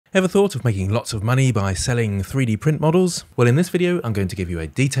Ever thought of making lots of money by selling 3D print models? Well, in this video, I'm going to give you a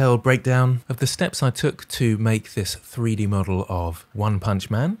detailed breakdown of the steps I took to make this 3D model of One Punch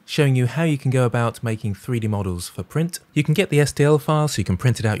Man, showing you how you can go about making 3D models for print. You can get the STL file so you can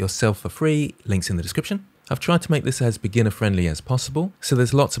print it out yourself for free, links in the description. I've tried to make this as beginner friendly as possible, so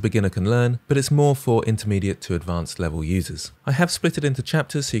there's lots a beginner can learn, but it's more for intermediate to advanced level users. I have split it into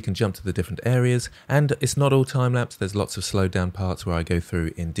chapters so you can jump to the different areas, and it's not all time-lapse, there's lots of slowed down parts where I go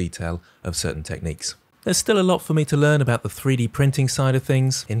through in detail of certain techniques. There's still a lot for me to learn about the 3D printing side of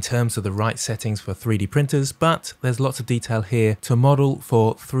things in terms of the right settings for 3D printers, but there's lots of detail here to model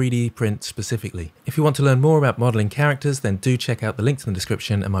for 3D print specifically. If you want to learn more about modeling characters, then do check out the links in the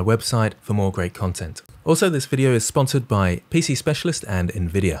description and my website for more great content. Also, this video is sponsored by PC Specialist and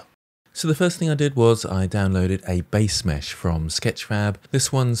Nvidia. So the first thing I did was I downloaded a base mesh from Sketchfab.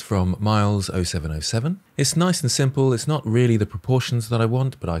 This one's from Miles0707. It's nice and simple. It's not really the proportions that I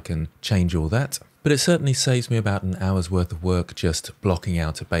want, but I can change all that. But it certainly saves me about an hour's worth of work just blocking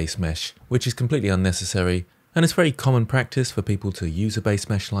out a base mesh, which is completely unnecessary. And it's very common practice for people to use a base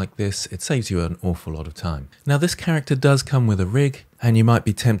mesh like this. It saves you an awful lot of time. Now this character does come with a rig, and you might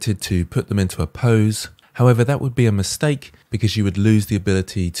be tempted to put them into a pose. However, that would be a mistake because you would lose the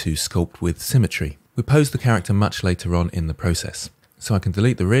ability to sculpt with symmetry. We pose the character much later on in the process. So I can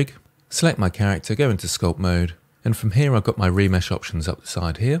delete the rig, select my character, go into sculpt mode, and from here I've got my remesh options up the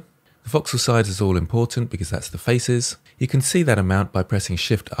side here. The voxel size is all important because that's the faces. You can see that amount by pressing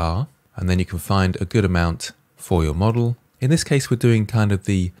Shift R, and then you can find a good amount for your model. In this case, we're doing kind of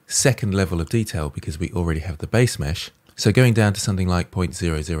the second level of detail because we already have the base mesh. So going down to something like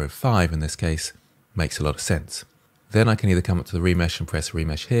 0.005 in this case makes a lot of sense. Then I can either come up to the remesh and press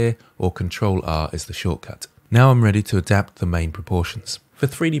remesh here, or Control R is the shortcut. Now I'm ready to adapt the main proportions. For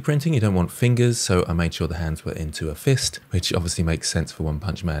 3D printing, you don't want fingers, so I made sure the hands were into a fist, which obviously makes sense for One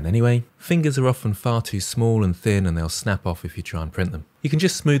Punch Man anyway. Fingers are often far too small and thin, and they'll snap off if you try and print them. You can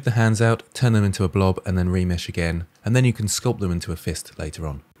just smooth the hands out, turn them into a blob, and then remesh again, and then you can sculpt them into a fist later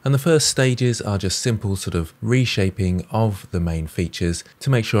on. And the first stages are just simple sort of reshaping of the main features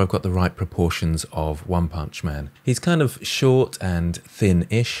to make sure I've got the right proportions of One Punch Man. He's kind of short and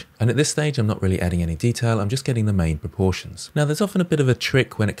thin-ish, and at this stage I'm not really adding any detail, I'm just getting the main proportions. Now there's often a bit of a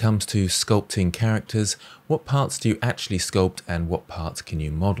trick when it comes to sculpting characters. What parts do you actually sculpt and what parts can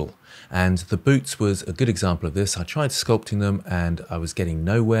you model? And the boots was a good example of this. I tried sculpting them and I was getting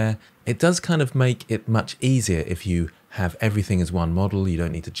nowhere. It does kind of make it much easier if you have everything as one model. You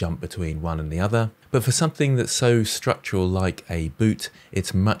don't need to jump between one and the other. But for something that's so structural like a boot,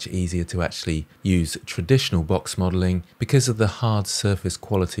 it's much easier to actually use traditional box modeling because of the hard surface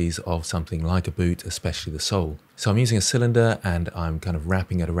qualities of something like a boot, especially the sole. So I'm using a cylinder and I'm kind of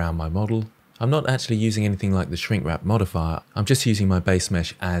wrapping it around my model. I'm not actually using anything like the shrink wrap modifier. I'm just using my base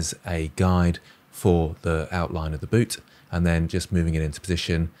mesh as a guide for the outline of the boot, and then just moving it into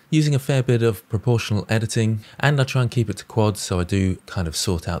position, using a fair bit of proportional editing, and I try and keep it to quads, so I do kind of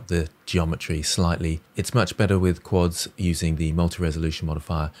sort out the geometry slightly. It's much better with quads using the Multiresolution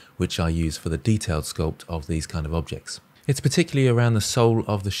modifier, which I use for the detailed sculpt of these kind of objects. It's particularly around the sole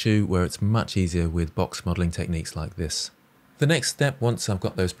of the shoe where it's much easier with box modeling techniques like this. The next step, once I've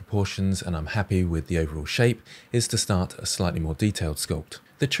got those proportions and I'm happy with the overall shape, is to start a slightly more detailed sculpt.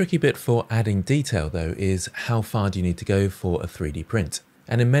 The tricky bit for adding detail though is how far do you need to go for a 3D print?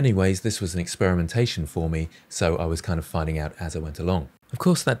 And in many ways this was an experimentation for me, so I was kind of finding out as I went along. Of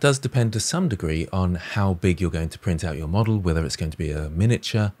course that does depend to some degree on how big you're going to print out your model, whether it's going to be a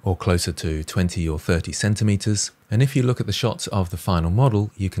miniature or closer to 20 or 30 centimeters. And if you look at the shots of the final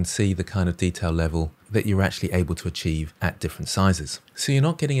model, you can see the kind of detail level that you're actually able to achieve at different sizes. So you're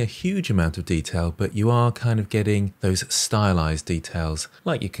not getting a huge amount of detail, but you are kind of getting those stylized details,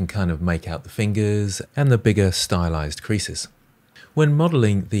 like you can kind of make out the fingers and the bigger stylized creases. When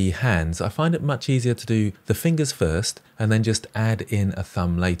modeling the hands, I find it much easier to do the fingers first and then just add in a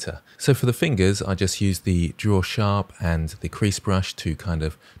thumb later. So for the fingers, I just use the draw sharp and the crease brush to kind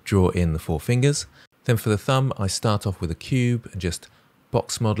of draw in the four fingers. Then for the thumb, I start off with a cube and just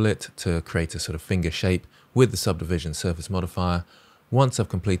box model it to create a sort of finger shape with the subdivision surface modifier. Once I've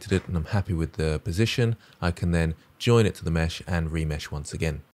completed it and I'm happy with the position, I can then join it to the mesh and remesh once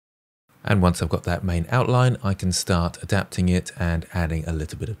again. And once I've got that main outline, I can start adapting it and adding a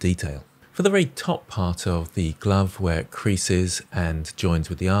little bit of detail. For the very top part of the glove where it creases and joins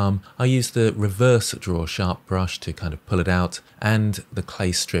with the arm, I use the reverse draw sharp brush to kind of pull it out and the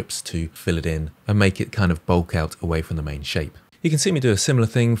clay strips to fill it in and make it kind of bulk out away from the main shape. You can see me do a similar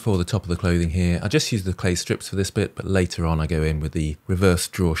thing for the top of the clothing here. I just use the clay strips for this bit, but later on I go in with the reverse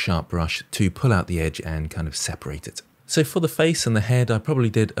draw sharp brush to pull out the edge and kind of separate it. So for the face and the head, I probably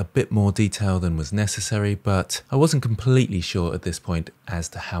did a bit more detail than was necessary, but I wasn't completely sure at this point as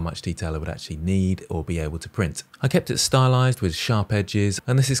to how much detail I would actually need or be able to print. I kept it stylized with sharp edges,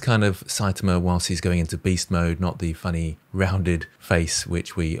 and this is kind of Saitama whilst he's going into beast mode, not the funny rounded face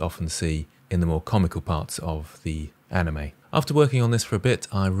which we often see in the more comical parts of the anime. After working on this for a bit,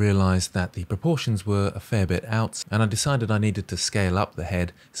 I realised that the proportions were a fair bit out, and I decided I needed to scale up the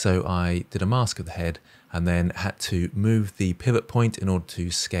head, so I did a mask of the head and then had to move the pivot point in order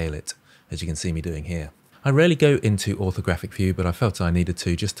to scale it, as you can see me doing here. I rarely go into orthographic view, but I felt I needed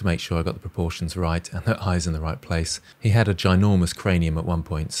to just to make sure I got the proportions right and the eyes in the right place. He had a ginormous cranium at one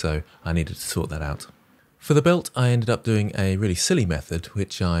point, so I needed to sort that out. For the belt, I ended up doing a really silly method,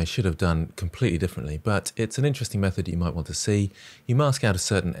 which I should have done completely differently, but it's an interesting method you might want to see. You mask out a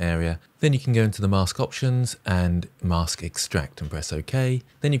certain area, then you can go into the mask options and mask extract and press OK.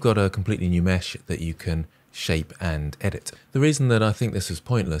 Then you've got a completely new mesh that you can shape and edit. The reason that I think this was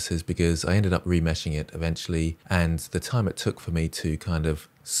pointless is because I ended up remeshing it eventually, and the time it took for me to kind of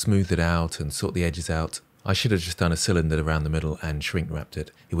smooth it out and sort the edges out, I should have just done a cylinder around the middle and shrink wrapped it.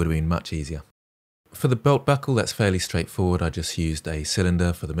 It would have been much easier. For the belt buckle, that's fairly straightforward. I just used a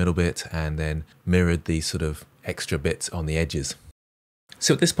cylinder for the middle bit and then mirrored the sort of extra bits on the edges.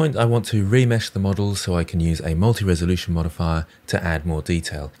 So at this point I want to remesh the model so I can use a multi-resolution modifier to add more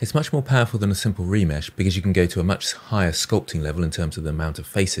detail. It's much more powerful than a simple remesh because you can go to a much higher sculpting level in terms of the amount of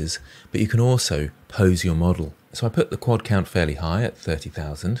faces, but you can also pose your model. So I put the quad count fairly high at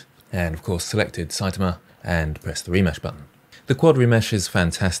 30,000 and of course selected Saitama and pressed the remesh button. The quad remesh is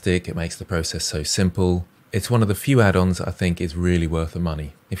fantastic. It makes the process so simple. It's one of the few add-ons I think is really worth the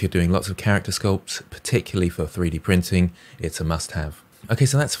money. If you're doing lots of character sculpts, particularly for 3D printing, it's a must-have. Okay,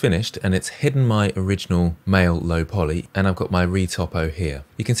 so that's finished and it's hidden my original male low poly, and I've got my retopo here.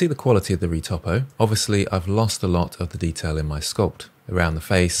 You can see the quality of the retopo. Obviously, I've lost a lot of the detail in my sculpt, around the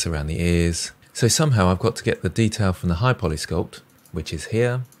face, around the ears. So somehow I've got to get the detail from the high poly sculpt, which is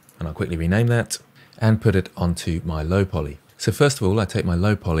here, and I'll quickly rename that, and put it onto my low poly. So first of all, I take my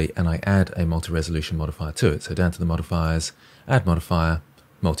low poly and I add a multi-resolution modifier to it. So down to the modifiers, add modifier,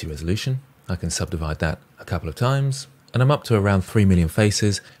 multi-resolution. I can subdivide that a couple of times, and I'm up to around 3 million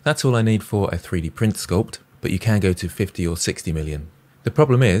faces. That's all I need for a 3D print sculpt, but you can go to 50 or 60 million. The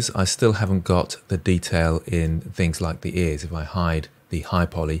problem is I still haven't got the detail in things like the ears. If I hide the high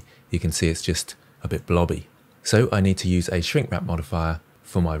poly, you can see it's just a bit blobby. So I need to use a shrink wrap modifier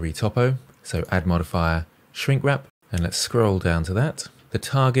for my retopo. So add modifier, shrink wrap. And let's scroll down to that. The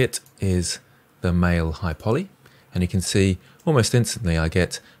target is the male high poly, and you can see almost instantly I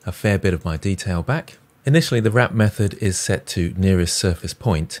get a fair bit of my detail back. Initially the wrap method is set to nearest surface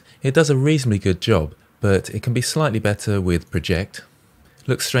point. It does a reasonably good job, but it can be slightly better with project.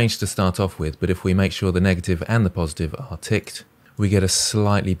 Looks strange to start off with, but if we make sure the negative and the positive are ticked, we get a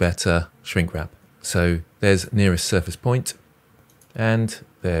slightly better shrink wrap. So there's nearest surface point, and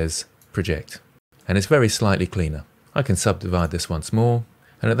there's project. And it's very slightly cleaner. I can subdivide this once more,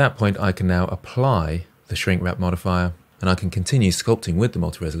 and at that point I can now apply the shrink wrap modifier, and I can continue sculpting with the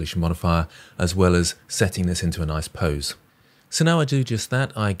multi-resolution modifier as well as setting this into a nice pose. So now I do just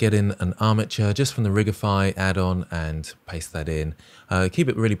that. I get in an armature just from the Rigify add-on and paste that in. Keep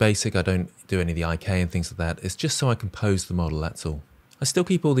it really basic. I don't do any of the IK and things like that. It's just so I can pose the model, that's all. I still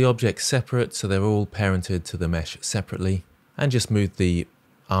keep all the objects separate, so they're all parented to the mesh separately, and just move the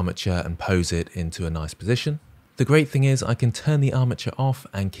armature and pose it into a nice position. The great thing is I can turn the armature off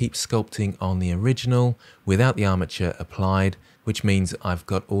and keep sculpting on the original without the armature applied, which means I've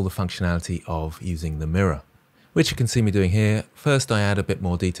got all the functionality of using the mirror, which you can see me doing here. First I add a bit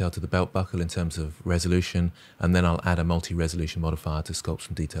more detail to the belt buckle in terms of resolution, and then I'll add a multi-resolution modifier to sculpt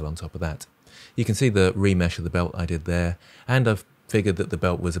some detail on top of that. You can see the remesh of the belt I did there, and I've figured that the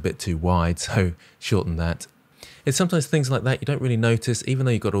belt was a bit too wide, so shorten that. It's sometimes things like that you don't really notice, even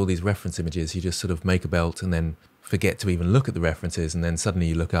though you've got all these reference images, you just sort of make a belt and then forget to even look at the references, and then suddenly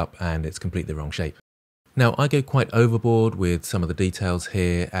you look up and it's completely the wrong shape. Now I go quite overboard with some of the details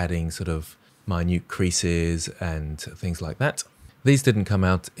here, adding sort of minute creases and things like that. These didn't come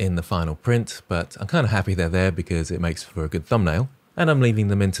out in the final print, but I'm kind of happy they're there because it makes for a good thumbnail. And I'm leaving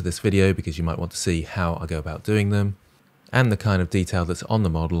them into this video because you might want to see how I go about doing them, and the kind of detail that's on the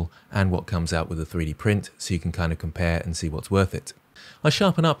model and what comes out with a 3D print, so you can kind of compare and see what's worth it. I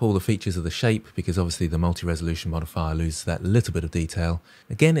sharpen up all the features of the shape because obviously the multi-resolution modifier loses that little bit of detail.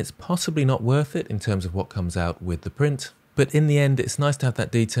 Again, it's possibly not worth it in terms of what comes out with the print, but in the end it's nice to have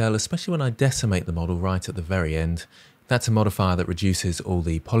that detail, especially when I decimate the model right at the very end. That's a modifier that reduces all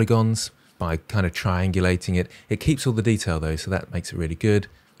the polygons by kind of triangulating it. It keeps all the detail though, so that makes it really good.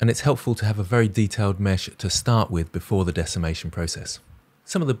 and it's helpful to have a very detailed mesh to start with before the decimation process.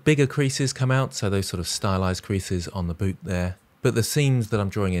 Some of the bigger creases come out, so those sort of stylized creases on the boot there, but the seams that I'm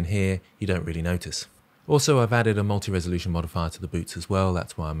drawing in here, you don't really notice. Also, I've added a multi-resolution modifier to the boots as well,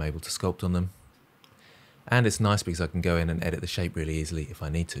 that's why I'm able to sculpt on them. And it's nice because I can go in and edit the shape really easily if I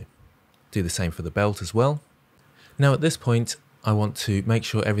need to. Do the same for the belt as well. Now at this point, I want to make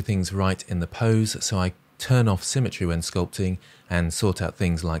sure everything's right in the pose, so I turn off symmetry when sculpting and sort out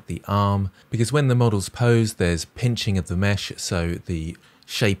things like the arm, because when the model's posed, there's pinching of the mesh, so the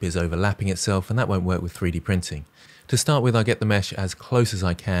shape is overlapping itself, and that won't work with 3D printing. To start with, I get the mesh as close as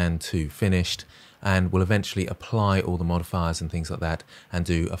I can to finished, and will eventually apply all the modifiers and things like that, and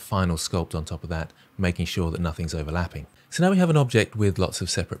do a final sculpt on top of that, making sure that nothing's overlapping. So now we have an object with lots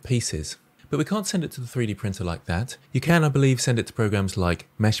of separate pieces. But we can't send it to the 3D printer like that. You can, I believe, send it to programs like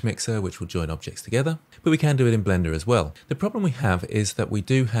Mesh Mixer, which will join objects together, but we can do it in Blender as well. The problem we have is that we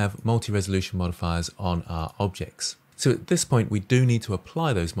do have multi-resolution modifiers on our objects. So at this point, we do need to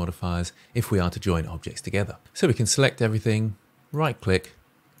apply those modifiers if we are to join objects together. So we can select everything, right-click,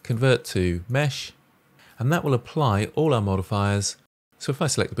 convert to Mesh, and that will apply all our modifiers. So if I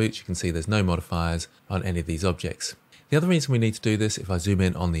select the boots, you can see there's no modifiers on any of these objects. The other reason we need to do this, if I zoom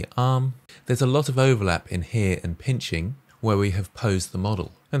in on the arm, there's a lot of overlap in here and pinching where we have posed the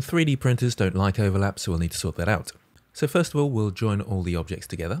model. And 3D printers don't like overlap, so we'll need to sort that out. So first of all, we'll join all the objects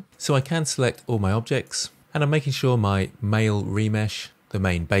together. So I can select all my objects, and I'm making sure my male remesh, the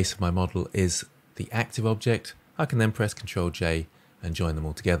main base of my model, is the active object. I can then press Ctrl J and join them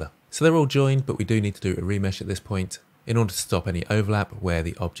all together. So they're all joined, but we do need to do a remesh at this point in order to stop any overlap where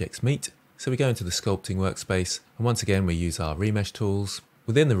the objects meet. So we go into the sculpting workspace, and once again we use our remesh tools.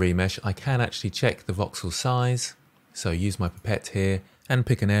 Within the remesh, I can actually check the voxel size. So use my pipette here and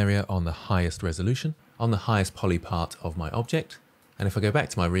pick an area on the highest resolution, on the highest poly part of my object. And if I go back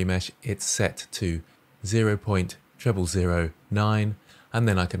to my remesh, it's set to 0.0009, and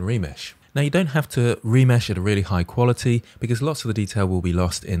then I can remesh. Now you don't have to remesh at a really high quality because lots of the detail will be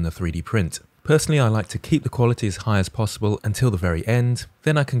lost in the 3D print. Personally, I like to keep the quality as high as possible until the very end,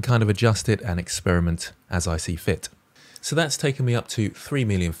 then I can kind of adjust it and experiment as I see fit. So that's taken me up to 3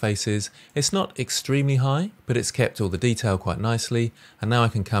 million faces. It's not extremely high, but it's kept all the detail quite nicely, and now I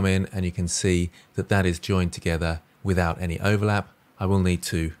can come in and you can see that that is joined together without any overlap. I will need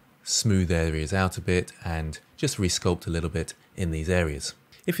to smooth areas out a bit and just resculpt a little bit in these areas.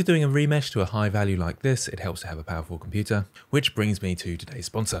 If you're doing a remesh to a high value like this, it helps to have a powerful computer, which brings me to today's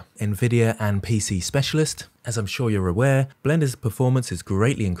sponsor, NVIDIA and PC Specialist. As I'm sure you're aware, Blender's performance is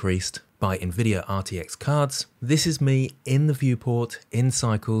greatly increased by NVIDIA RTX cards. This is me in the viewport, in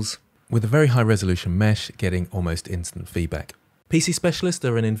cycles, with a very high resolution mesh getting almost instant feedback. PC Specialist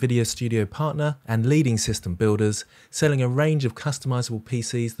are an NVIDIA Studio partner and leading system builders, selling a range of customizable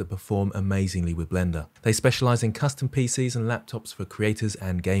PCs that perform amazingly with Blender. They specialize in custom PCs and laptops for creators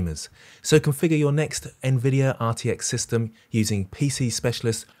and gamers. So configure your next NVIDIA RTX system using PC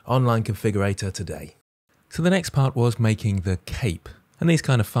Specialist online configurator today. So the next part was making the cape. And these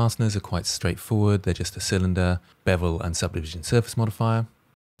kind of fasteners are quite straightforward. They're just a cylinder, bevel and subdivision surface modifier.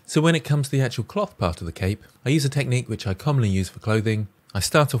 So when it comes to the actual cloth part of the cape, I use a technique which I commonly use for clothing. I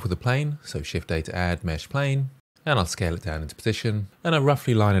start off with a plane, so Shift A to add mesh plane, and I'll scale it down into position, and I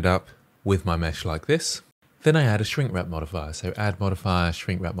roughly line it up with my mesh like this. Then I add a shrink wrap modifier, so add modifier,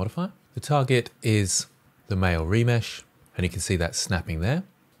 shrink wrap modifier. The target is the male remesh, and you can see that snapping there.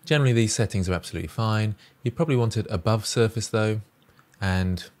 Generally these settings are absolutely fine. You probably want it above surface though,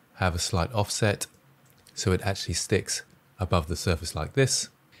 and have a slight offset, so it actually sticks above the surface like this.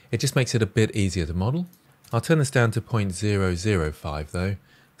 It just makes it a bit easier to model. I'll turn this down to 0.005 though,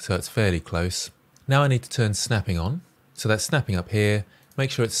 so it's fairly close. Now I need to turn snapping on. So that's snapping up here.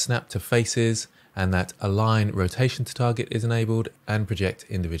 Make sure it's snapped to faces and that align rotation to target is enabled and project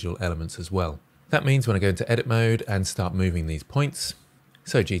individual elements as well. That means when I go into edit mode and start moving these points,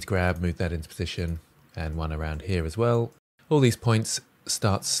 so G to grab, move that into position, and one around here as well. All these points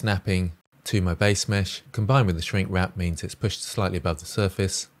start snapping to my base mesh. Combined with the shrink wrap means it's pushed slightly above the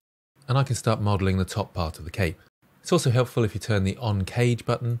surface, and I can start modeling the top part of the cape. It's also helpful if you turn the on cage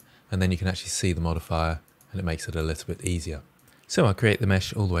button, and then you can actually see the modifier, and it makes it a little bit easier. So I create the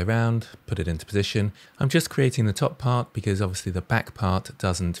mesh all the way around, put it into position. I'm just creating the top part because obviously the back part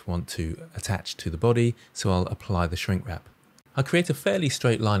doesn't want to attach to the body, so I'll apply the shrink wrap. I create a fairly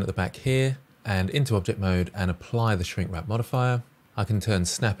straight line at the back here, and into object mode and apply the shrink wrap modifier. I can turn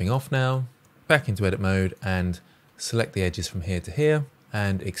snapping off now, back into edit mode and select the edges from here to here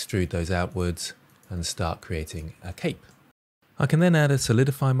and extrude those outwards and start creating a cape. I can then add a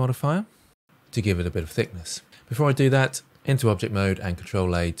solidify modifier to give it a bit of thickness. Before I do that, into object mode and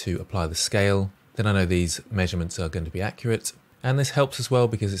Control A to apply the scale. Then I know these measurements are going to be accurate. And this helps as well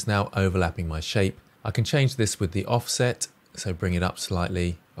because it's now overlapping my shape. I can change this with the offset, so bring it up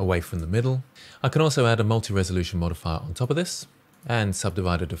slightly away from the middle. I can also add a multi-resolution modifier on top of this and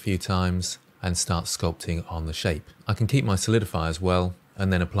subdivide it a few times and start sculpting on the shape. I can keep my solidify as well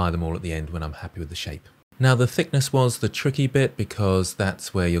and then apply them all at the end when I'm happy with the shape. Now the thickness was the tricky bit because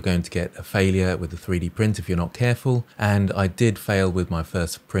that's where you're going to get a failure with the 3D print if you're not careful, and I did fail with my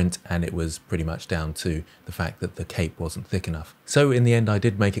first print and it was pretty much down to the fact that the cape wasn't thick enough. So in the end I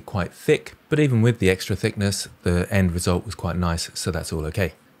did make it quite thick, but even with the extra thickness the end result was quite nice, so that's all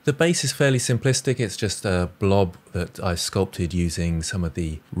okay. The base is fairly simplistic, it's just a blob that I sculpted using some of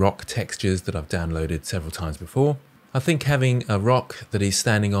the rock textures that I've downloaded several times before. I think having a rock that he's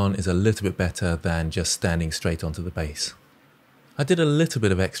standing on is a little bit better than just standing straight onto the base. I did a little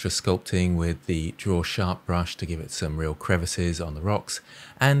bit of extra sculpting with the Draw Sharp brush to give it some real crevices on the rocks,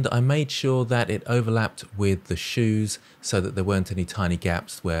 and I made sure that it overlapped with the shoes so that there weren't any tiny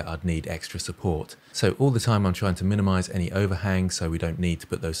gaps where I'd need extra support. So all the time I'm trying to minimize any overhang so we don't need to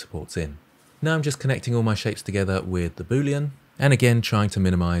put those supports in. Now I'm just connecting all my shapes together with the Boolean, and again trying to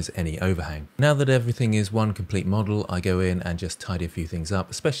minimize any overhang. Now that everything is one complete model, I go in and just tidy a few things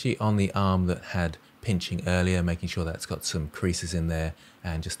up, especially on the arm that had pinching earlier, making sure that's got some creases in there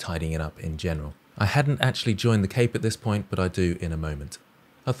and just tidying it up in general. I hadn't actually joined the cape at this point, but I do in a moment.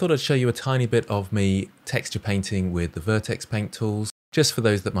 I thought I'd show you a tiny bit of me texture painting with the Vertex paint tools, just for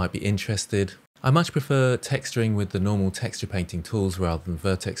those that might be interested. I much prefer texturing with the normal texture painting tools rather than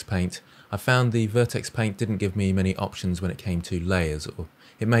Vertex paint. I found the Vertex paint didn't give me many options when it came to layers, or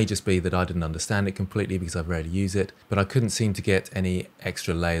it may just be that I didn't understand it completely because I rarely use it, but I couldn't seem to get any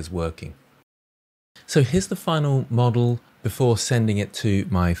extra layers working. So here's the final model before sending it to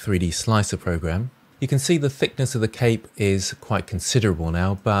my 3D slicer program. You can see the thickness of the cape is quite considerable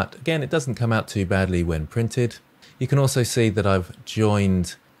now, but again, it doesn't come out too badly when printed. You can also see that I've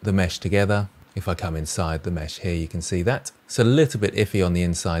joined the mesh together. If I come inside the mesh here, you can see that. It's a little bit iffy on the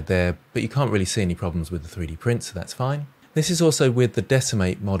inside there, but you can't really see any problems with the 3D print, so that's fine. This is also with the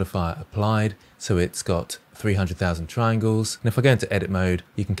decimate modifier applied, so it's got 300,000 triangles. And if I go into edit mode,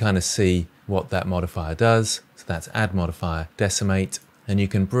 you can kind of see what that modifier does. So that's add modifier, decimate, and you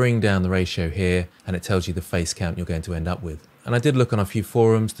can bring down the ratio here and it tells you the face count you're going to end up with. And I did look on a few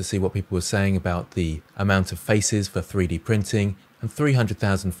forums to see what people were saying about the amount of faces for 3D printing, and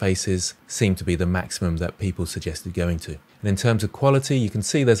 300,000 faces seemed to be the maximum that people suggested going to. And in terms of quality, you can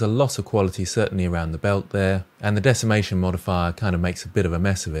see there's a lot of quality certainly around the belt there, and the decimation modifier kind of makes a bit of a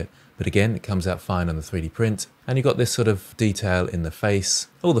mess of it, but again it comes out fine on the 3D print. And you've got this sort of detail in the face,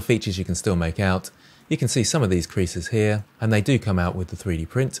 all the features you can still make out. You can see some of these creases here, and they do come out with the 3D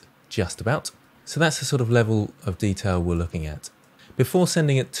print, just about. So that's the sort of level of detail we're looking at. Before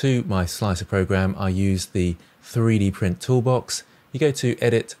sending it to my slicer program, I used the 3D print toolbox. You go to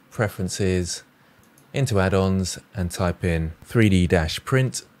Edit, Preferences, into Add-ons and type in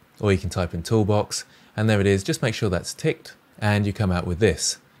 3D-print, or you can type in Toolbox, and there it is. Just make sure that's ticked and you come out with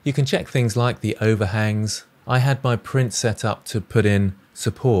this. You can check things like the overhangs. I had my print set up to put in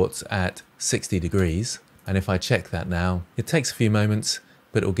supports at 60 degrees, and if I check that now, it takes a few moments,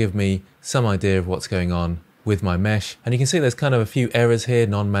 but it will give me some idea of what's going on with my mesh. And you can see there's kind of a few errors here,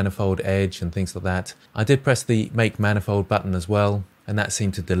 non-manifold edge and things like that. I did press the make manifold button as well, and that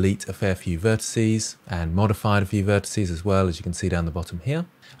seemed to delete a fair few vertices and modified a few vertices as well, as you can see down the bottom here.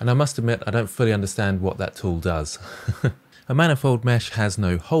 And I must admit, I don't fully understand what that tool does. A manifold mesh has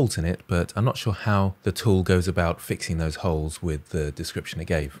no holes in it, but I'm not sure how the tool goes about fixing those holes with the description it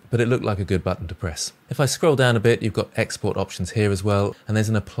gave, but it looked like a good button to press. If I scroll down a bit, you've got export options here as well, and there's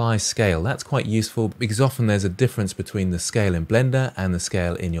an apply scale. That's quite useful because often there's a difference between the scale in Blender and the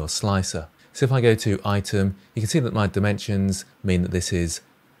scale in your slicer. So if I go to item, you can see that my dimensions mean that this is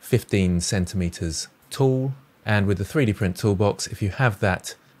 15 centimeters tall, and with the 3D print toolbox, if you have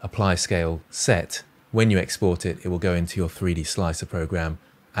that apply scale set, when you export it, it will go into your 3D slicer program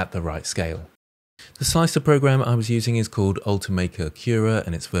at the right scale. The slicer program I was using is called Ultimaker Cura,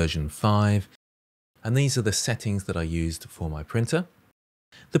 and it's version 5. And these are the settings that I used for my printer.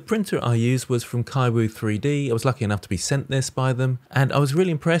 The printer I used was from Kaiwu 3D. I was lucky enough to be sent this by them, and I was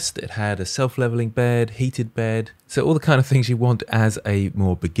really impressed. It had a self-leveling bed, heated bed, so all the kind of things you want as a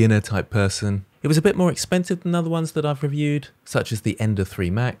more beginner type person. It was a bit more expensive than other ones that I've reviewed, such as the Ender 3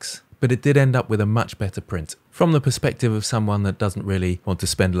 Max. But it did end up with a much better print. From the perspective of someone that doesn't really want to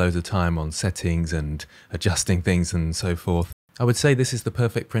spend loads of time on settings and adjusting things and so forth, I would say this is the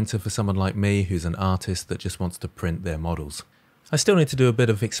perfect printer for someone like me who's an artist that just wants to print their models. I still need to do a bit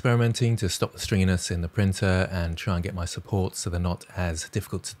of experimenting to stop the stringiness in the printer and try and get my supports so they're not as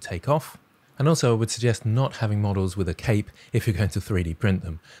difficult to take off. And also I would suggest not having models with a cape if you're going to 3D print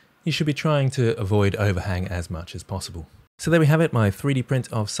them. You should be trying to avoid overhang as much as possible. So there we have it, my 3D print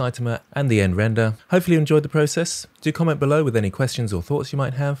of Saitama and the end render. Hopefully you enjoyed the process. Do comment below with any questions or thoughts you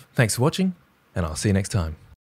might have. Thanks for watching, and I'll see you next time.